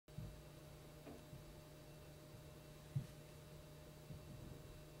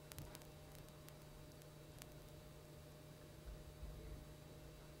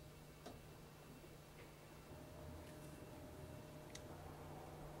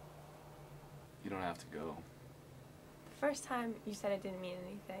don't have to go. The first time you said it didn't mean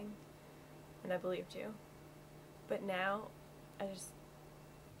anything, and I believed you. But now, I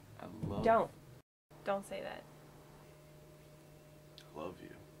love... Don't say that. I love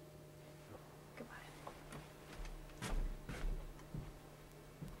you. Goodbye.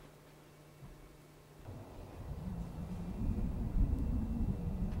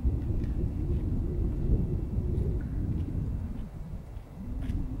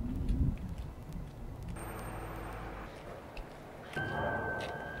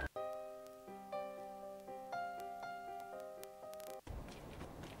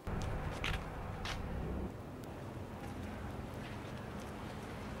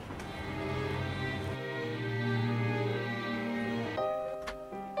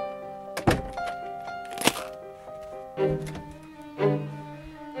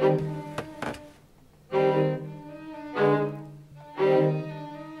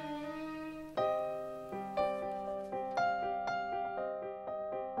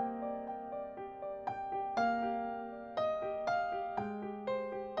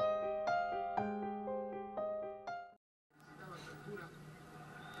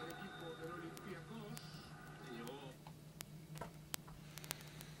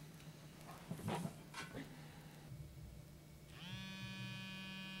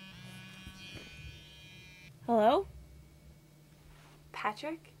 Hello?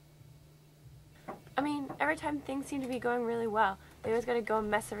 Patrick? I mean, every time things seem to be going really well, they always gotta go and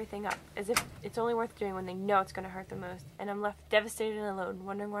mess everything up, as if it's only worth doing when they know it's gonna hurt the most, and I'm left devastated and alone,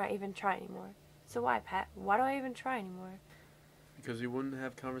 wondering why I even try anymore. So why, Pat? Why do I even try anymore? Because we wouldn't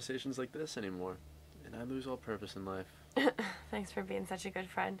have conversations like this anymore, and I lose all purpose in life. Thanks for being such a good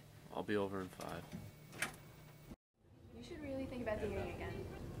friend. I'll be over in 5. You should really think about dating again.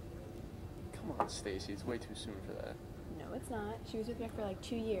 Come on, Stacy, it's way too soon for that. No, it's not. She was with me for like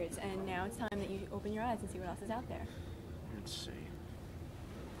 2 years, and now it's time that you open your eyes and see what else is out there. You're insane.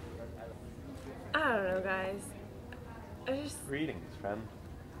 I don't know, guys. Greetings, friend.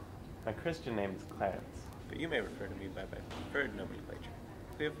 My Christian name is Clarence, but you may refer to me by my preferred nomenclature,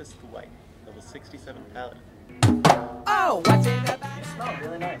 Cleophas the White, level 67 paladin. Oh, what's in the bag? You smell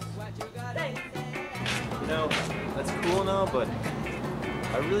really nice. You know, that's cool and all, but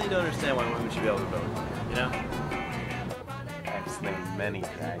I really don't understand why women should be able to vote, you know? I've slain many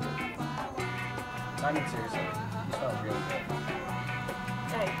dragons. I mean, seriously, you smell really good.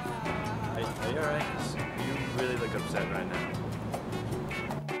 Thanks. Are you alright? You really look upset right now.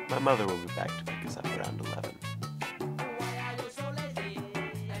 My mother will be back to pick us up around 11.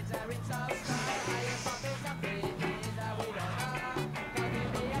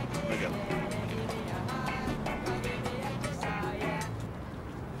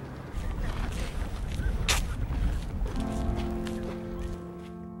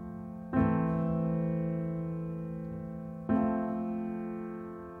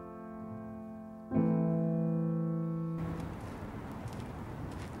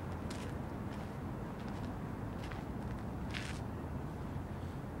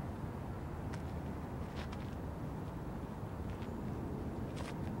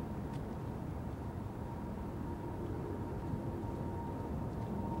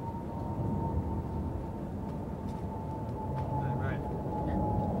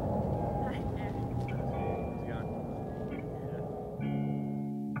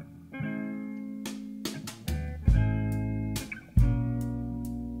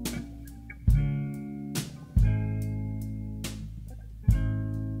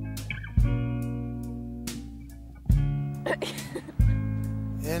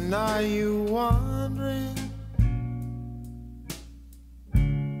 And are you wondering?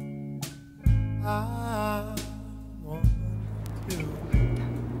 I want to.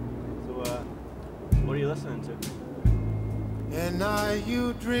 So, what are you listening to? And are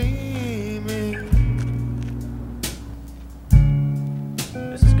you dreaming?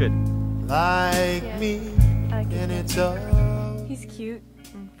 This is good. Like Yeah, me, I like and it. it's all He's cute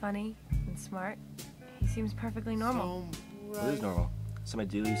and funny and smart. He seems perfectly normal. What is normal? Some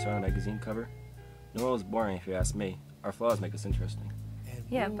ideally you saw on a magazine cover? Normal is boring if you ask me. Our flaws make us interesting.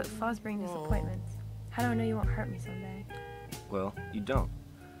 Yeah, but flaws bring disappointments. How do I know you won't hurt me someday? Well, you don't.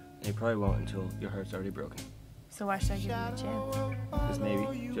 And you probably won't until your heart's already broken. So why should I give you a chance? Because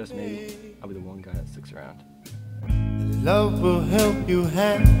maybe, just maybe, I'll be the one guy that sticks around. And love will help you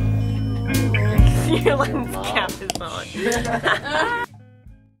have Your lens cap is on.